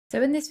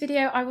So in this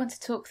video, I want to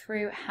talk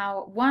through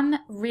how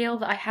one reel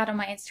that I had on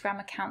my Instagram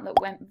account that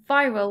went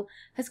viral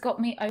has got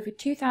me over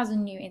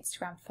 2,000 new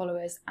Instagram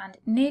followers and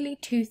nearly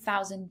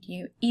 2,000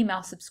 new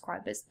email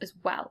subscribers as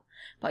well.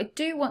 But I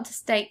do want to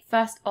state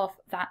first off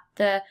that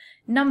the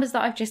numbers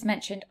that I've just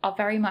mentioned are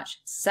very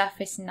much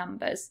surface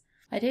numbers.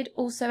 I did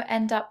also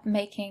end up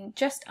making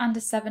just under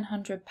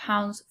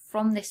 £700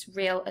 from this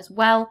reel as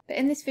well. But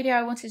in this video,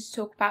 I wanted to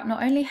talk about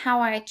not only how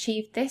I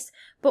achieved this,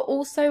 but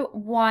also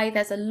why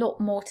there's a lot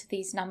more to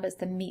these numbers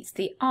than meets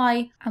the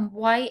eye and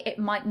why it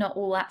might not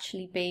all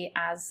actually be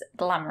as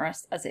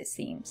glamorous as it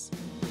seems.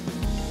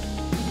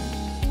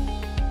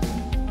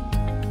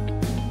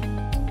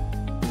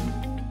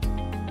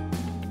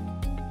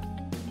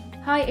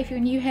 Hi, if you're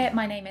new here,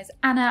 my name is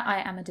Anna.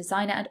 I am a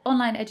designer and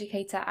online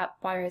educator at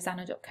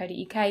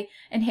birosanna.co.uk,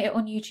 and here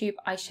on YouTube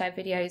I share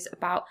videos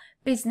about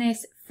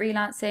business,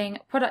 freelancing,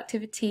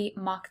 productivity,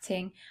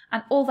 marketing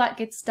and all that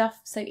good stuff.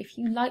 So if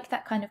you like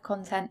that kind of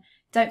content,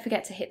 don't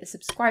forget to hit the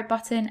subscribe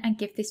button and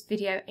give this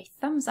video a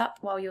thumbs up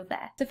while you're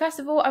there. So first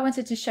of all, I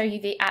wanted to show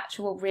you the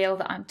actual reel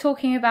that I'm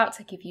talking about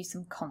to give you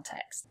some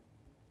context.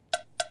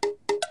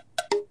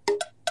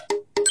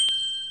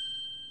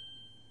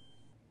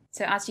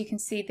 So as you can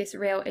see, this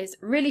reel is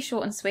really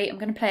short and sweet. I'm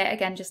going to play it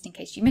again just in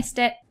case you missed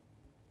it.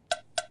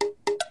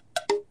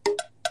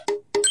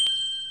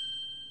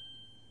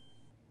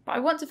 But I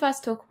want to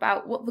first talk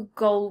about what the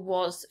goal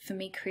was for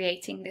me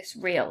creating this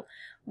reel.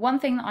 One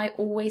thing that I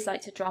always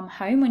like to drum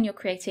home when you're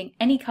creating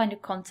any kind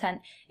of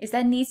content is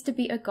there needs to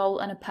be a goal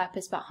and a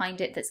purpose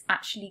behind it that's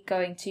actually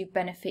going to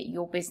benefit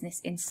your business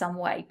in some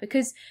way.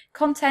 Because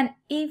content,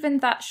 even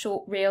that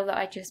short reel that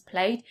I just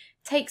played,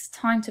 takes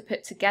time to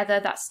put together.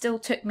 That still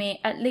took me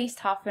at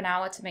least half an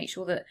hour to make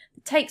sure that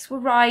the takes were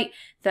right,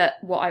 that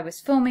what I was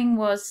filming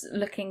was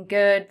looking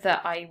good,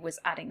 that I was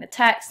adding the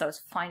text, I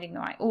was finding the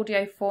right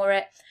audio for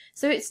it.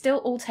 So it still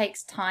all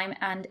takes time,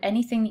 and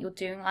anything that you're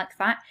doing like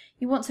that,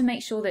 you want to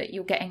make sure that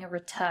you're getting a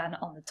return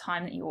on the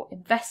time that you're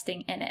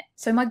investing in it.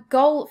 So my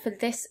goal for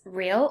this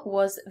reel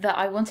was that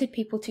I wanted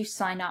people to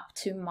sign up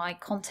to my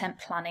content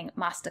planning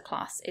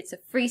masterclass. It's a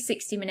free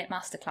 60-minute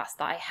masterclass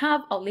that I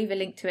have. I'll leave a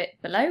link to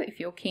it below if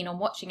you're keen on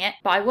watching it.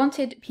 But I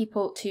wanted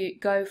people to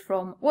go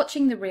from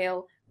watching the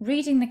reel,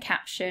 reading the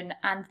caption,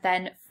 and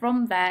then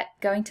from there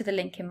going to the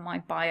link in my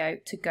bio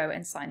to go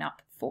and sign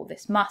up for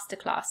this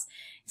masterclass.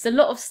 It's a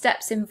lot of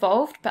steps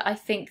involved, but I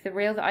think the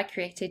reel that I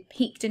created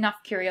piqued enough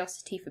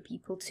curiosity for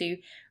people to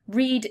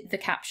read the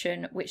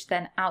caption, which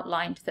then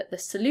outlined that the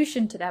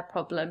solution to their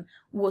problem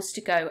was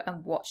to go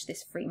and watch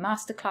this free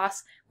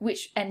masterclass,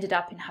 which ended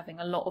up in having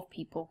a lot of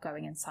people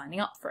going and signing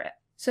up for it.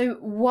 So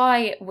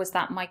why was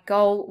that my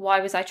goal?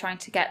 Why was I trying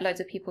to get loads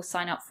of people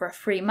sign up for a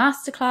free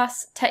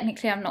masterclass?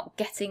 Technically, I'm not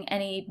getting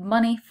any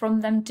money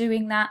from them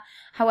doing that.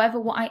 However,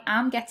 what I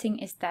am getting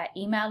is their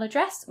email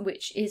address,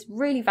 which is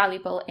really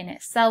valuable in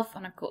itself.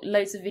 And I've got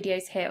loads of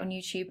videos here on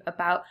YouTube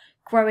about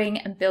growing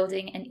and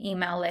building an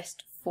email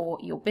list for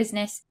your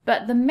business.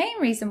 But the main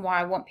reason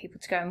why I want people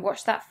to go and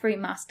watch that free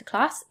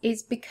masterclass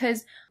is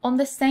because on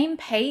the same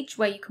page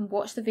where you can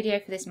watch the video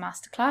for this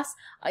masterclass,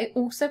 I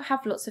also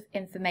have lots of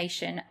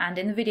information, and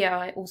in the video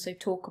I also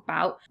talk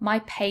about my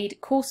paid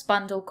course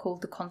bundle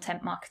called the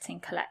Content Marketing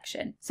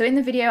Collection. So in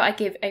the video I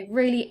give a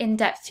really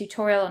in-depth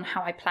tutorial on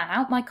how I plan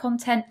out my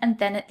content, and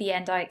then at the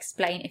end I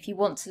explain if you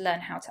want to learn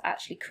how to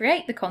actually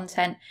create the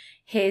content,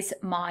 here's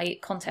my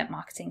content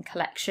marketing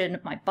collection,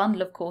 my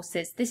bundle of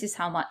courses, this is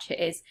how much it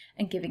is,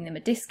 and giving them a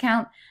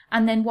discount.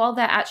 And then while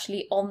they're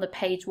actually on the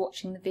page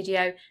watching the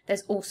video,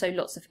 there's also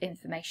lots of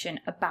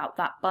information about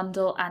that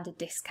bundle and a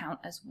discount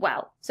as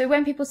well. So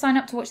when people sign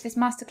up to watch this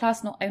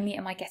masterclass, not only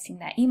am I getting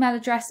their email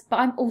address, but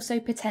I'm also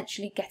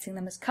potentially getting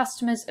them as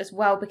customers as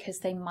well, because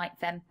they might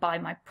then buy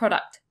my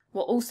product.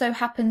 What also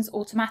happens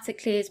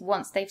automatically is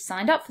once they've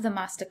signed up for the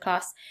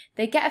masterclass,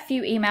 they get a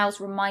few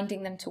emails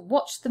reminding them to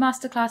watch the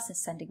masterclass and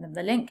sending them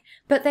the link,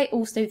 but they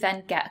also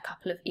then get a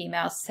couple of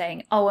emails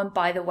saying, oh, and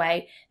by the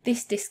way,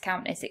 this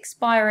discount is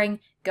expiring,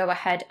 go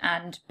ahead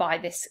and buy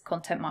this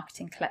Content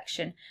Marketing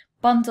Collection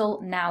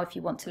bundle now if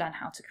you want to learn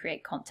how to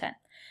create content.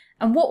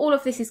 And what all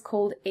of this is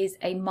called is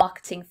a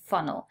marketing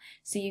funnel.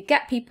 So you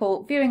get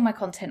people viewing my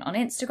content on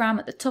Instagram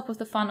at the top of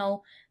the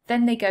funnel,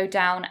 then they go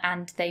down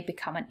and they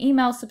become an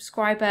email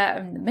subscriber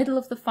in the middle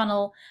of the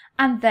funnel,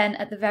 and then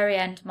at the very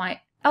end, my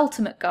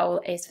ultimate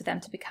goal is for them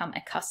to become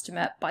a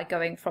customer by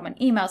going from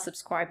an email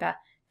subscriber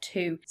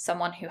to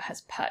someone who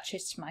has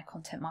purchased my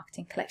Content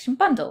Marketing Collection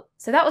bundle.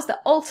 So that was the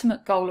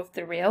ultimate goal of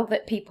the reel,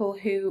 that people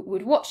who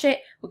would watch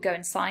it would go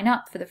and sign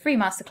up for the free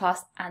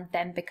masterclass and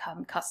then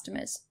become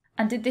customers.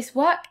 And did this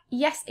work?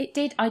 Yes, it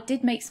did. I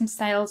did make some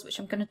sales, which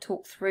I'm going to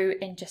talk through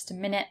in just a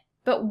minute.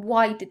 But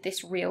why did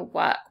this reel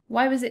work?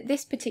 Why was it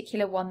this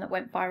particular one that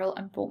went viral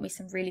and brought me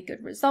some really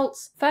good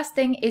results? First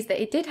thing is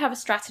that it did have a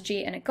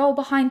strategy and a goal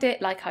behind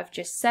it, like I've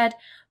just said,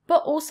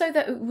 but also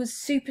that it was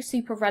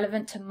super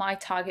relevant to my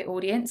target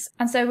audience.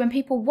 And so when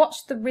people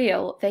watch the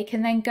reel, they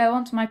can then go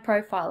onto my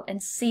profile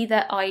and see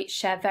that I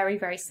share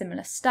very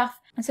similar stuff.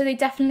 And so they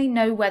definitely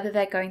know whether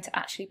they're going to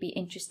actually be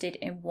interested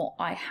in what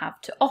I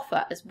have to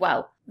offer as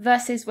well.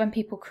 Versus when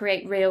people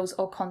create reels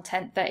or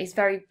content that is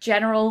very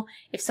general,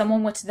 if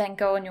someone were to then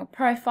go on your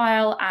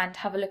profile and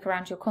have a look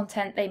around your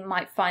content, they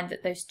might find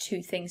that those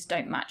two things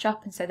don't match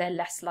up, and so they're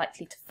less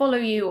likely to follow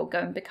you or go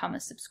and become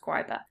a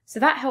subscriber. So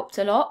that helped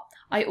a lot.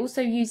 I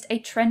also used a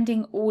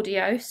trending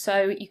audio,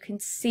 so you can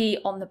see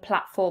on the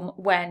platform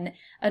when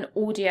an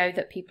audio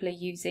that people are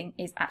using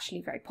is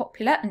actually very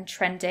popular and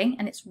trending,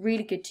 and it's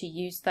really good to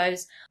use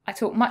those. I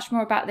talk much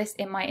more about this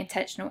in my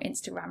Intentional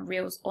Instagram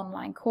Reels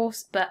online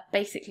course, but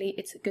basically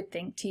it's a good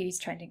thing to use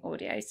trending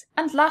audios.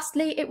 And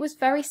lastly, it was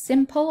very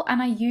simple, and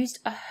I used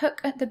a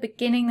hook at the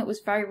beginning that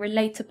was very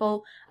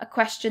relatable, a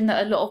question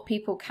that a lot of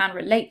people can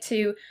relate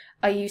to.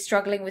 Are you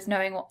struggling with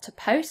knowing what to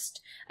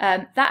post?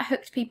 That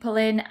hooked people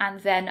in,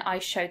 and then I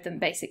showed them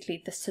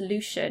basically the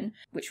solution,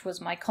 which was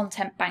my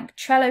content bank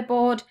Trello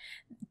board.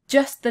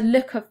 Just the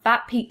look of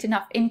that piqued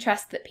enough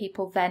interest that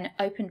people then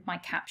opened my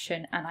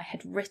caption, and I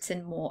had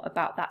written more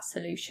about that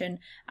solution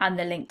and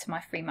the link to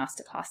my free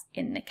masterclass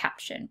in the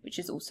caption, which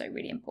is also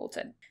really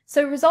important.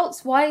 So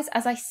results wise,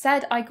 as I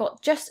said, I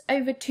got just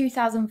over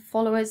 2,000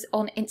 followers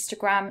on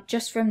Instagram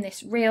just from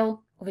this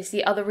reel.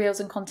 Obviously other reels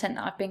and content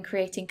that I've been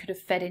creating could have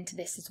fed into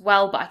this as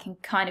well, but I can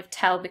kind of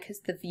tell because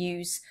the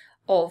views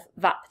of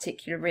that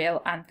particular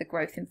reel and the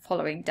growth in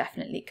following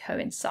definitely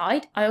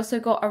coincide. I also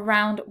got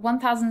around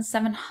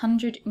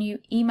 1,700 new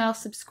email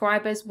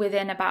subscribers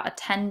within about a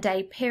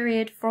 10-day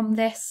period from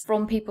this,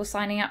 from people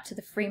signing up to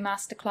the free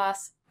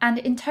masterclass. And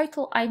in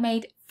total, I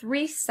made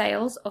 3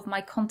 sales of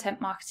my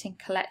content marketing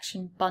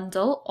collection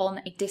bundle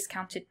on a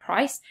discounted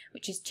price,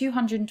 which is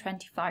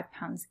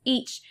 £225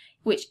 each,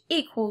 which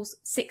equals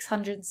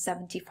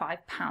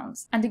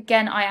 £675. And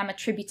again, I am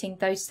attributing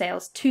those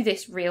sales to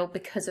this reel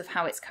because of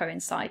how it's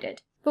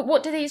coincided. But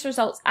what do these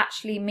results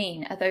actually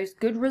mean? Are those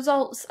good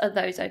results? Are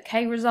those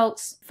okay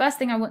results? First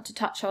thing I want to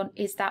touch on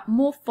is that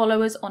more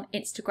followers on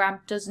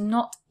Instagram does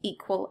not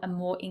equal a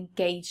more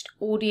engaged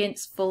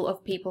audience full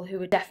of people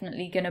who are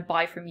definitely going to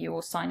buy from you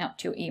or sign up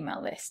to your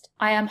email list.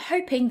 I am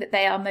hoping that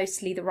they are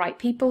mostly the right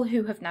people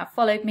who have now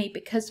followed me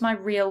because my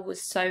reel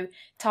was so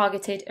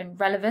targeted and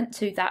relevant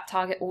to that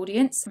target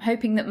audience. I'm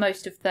hoping that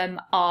most of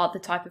them are the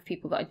type of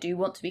people that I do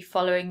want to be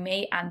following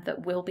me and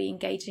that will be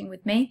engaging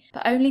with me,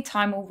 but only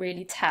time will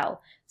really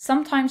tell.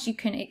 Sometimes you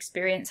can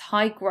experience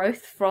high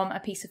growth from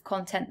a piece of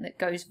content that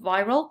goes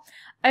viral,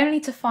 only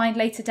to find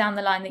later down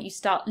the line that you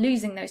start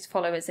losing those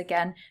followers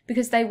again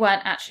because they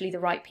weren't actually the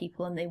right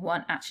people and they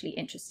weren't actually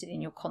interested in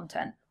your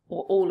content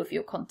or all of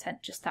your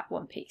content, just that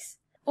one piece.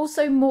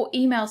 Also, more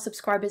email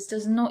subscribers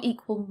does not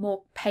equal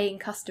more paying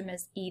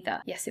customers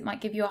either. Yes, it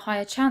might give you a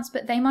higher chance,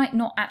 but they might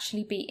not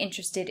actually be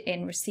interested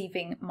in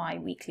receiving my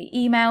weekly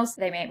emails.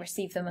 They may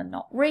receive them and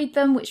not read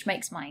them, which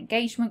makes my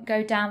engagement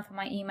go down for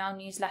my email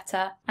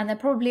newsletter. And they're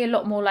probably a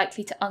lot more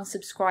likely to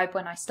unsubscribe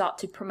when I start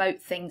to promote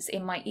things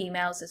in my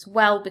emails as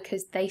well,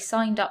 because they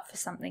signed up for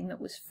something that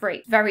was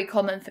free. Very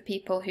common for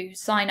people who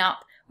sign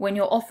up when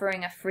you're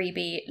offering a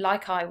freebie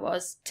like I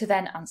was to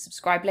then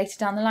unsubscribe later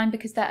down the line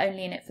because they're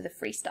only in it for the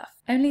free stuff.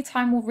 Only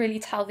time will really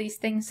tell these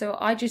things, so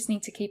I just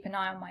need to keep an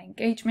eye on my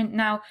engagement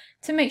now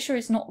to make sure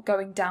it's not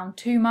going down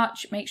too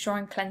much, make sure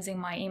I'm cleansing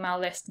my email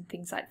list and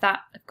things like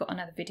that. I've got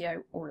another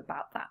video all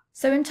about that.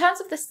 So in terms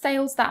of the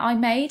sales that I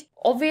made,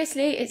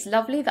 obviously it's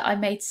lovely that I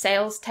made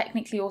sales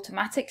technically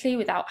automatically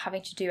without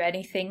having to do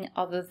anything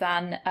other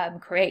than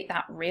create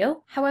that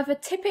reel. However,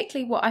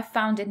 typically what I've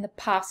found in the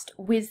past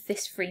with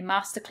this free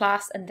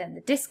masterclass and then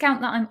the discount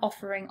that I'm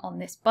offering on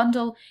this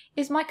bundle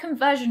is my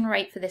conversion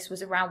rate for this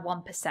was around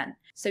 1%.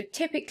 So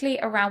typically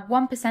around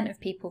 1% of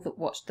people that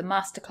watched the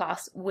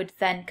masterclass would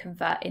then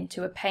convert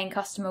into a paying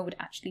customer, would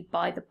actually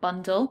buy the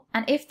bundle.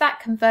 And if that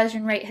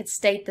conversion rate had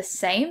stayed the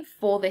same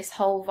for this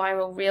whole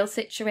viral reel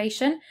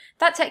situation,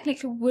 that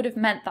technically would have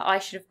meant that I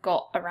should have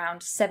got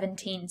around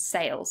 17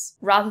 sales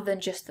rather than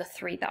just the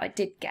 3 that I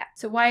did get.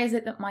 So why is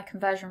it that my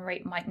conversion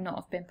rate might not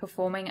have been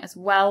performing as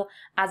well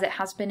as it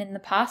has been in the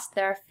past?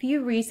 There are a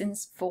few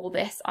reasons for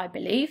this, I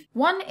believe.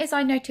 One is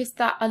I noticed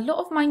that a lot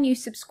of my new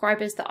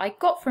subscribers that I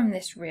got from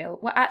this reel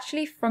were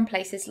actually from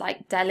places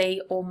like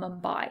Delhi or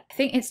Mumbai. I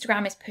think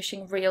Instagram is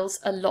pushing reels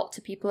a lot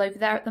to people over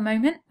there at the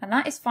moment, and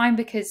that is fine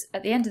because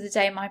at the end of the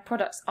day my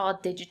products are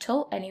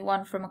digital.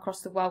 Anyone from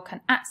across the world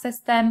can access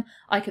them.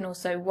 I can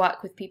also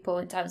work with people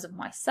in terms of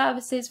my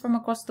services from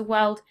across the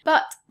world,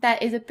 but there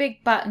is a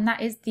big but, and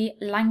that is the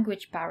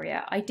language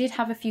barrier. I did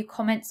have a few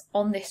comments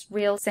on this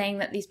reel saying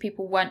that these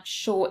people weren't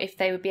sure if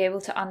they would be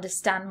able to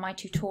understand my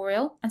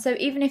tutorial, and so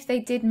even if they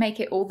did make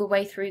it all the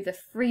way through the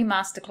free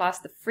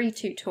masterclass, the free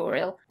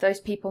tutorial, those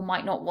people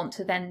might not want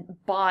to then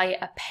buy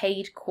a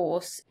paid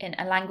course in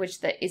a language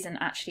that isn't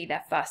actually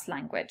their first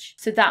language.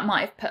 So that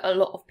might have put a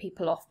lot of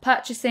people off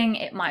purchasing.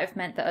 It might have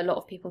meant that a lot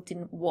of people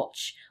didn't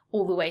watch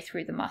all the way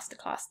through the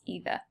masterclass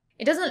either.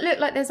 It doesn't look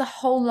like there's a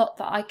whole lot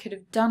that I could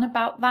have done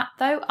about that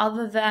though,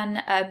 other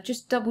than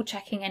just double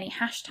checking any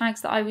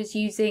hashtags that I was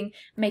using,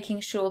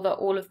 making sure that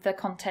all of the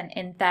content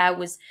in there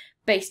was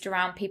based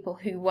around people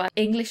who were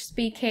English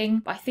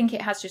speaking. I think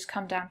it has just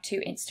come down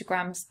to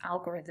Instagram's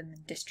algorithm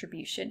and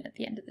distribution at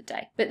the end of the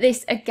day. But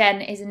this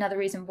again is another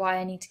reason why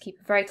I need to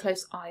keep a very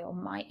close eye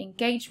on my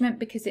engagement,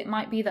 because it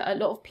might be that a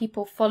lot of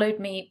people followed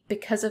me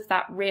because of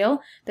that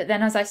reel, but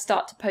then as I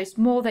start to post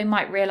more, they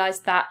might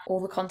realize that all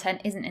the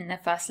content isn't in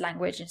their first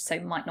language and so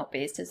might not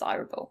be as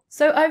desirable.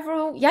 So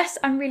overall, yes,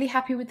 I'm really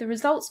happy with the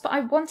results, but I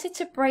wanted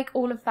to break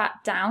all of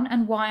that down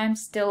and why I'm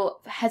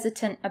still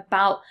hesitant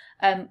about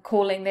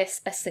calling this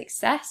a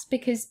success,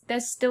 because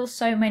there's still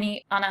so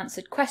many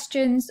unanswered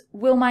questions.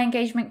 Will my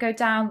engagement go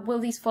down? Will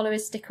these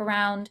followers stick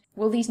around?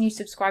 Will these new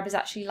subscribers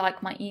actually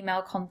like my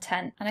email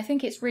content? And I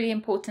think it's really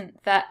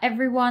important that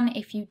everyone,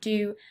 if you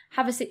do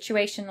have a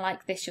situation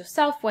like this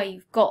yourself where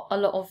you've got a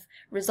lot of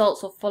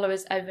results or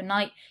followers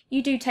overnight,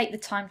 you do take the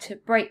time to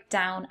break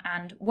down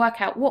and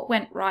work out what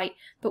went right,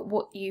 but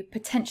what you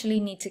potentially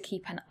need to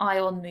keep an eye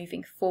on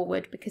moving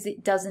forward, because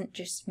it doesn't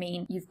just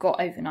mean you've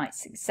got overnight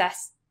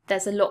success.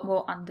 There's a lot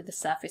more under the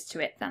surface to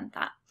it than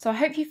that. So I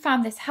hope you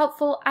found this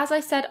helpful. As I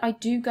said, I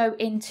do go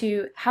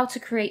into how to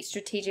create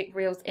strategic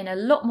reels in a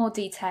lot more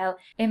detail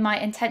in my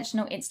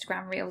Intentional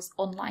Instagram Reels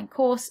online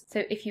course.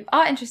 So if you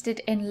are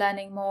interested in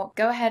learning more,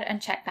 go ahead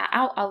and check that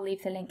out. I'll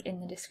leave the link in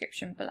the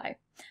description below.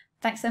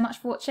 Thanks so much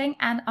for watching,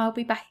 and I'll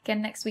be back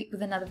again next week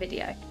with another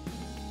video.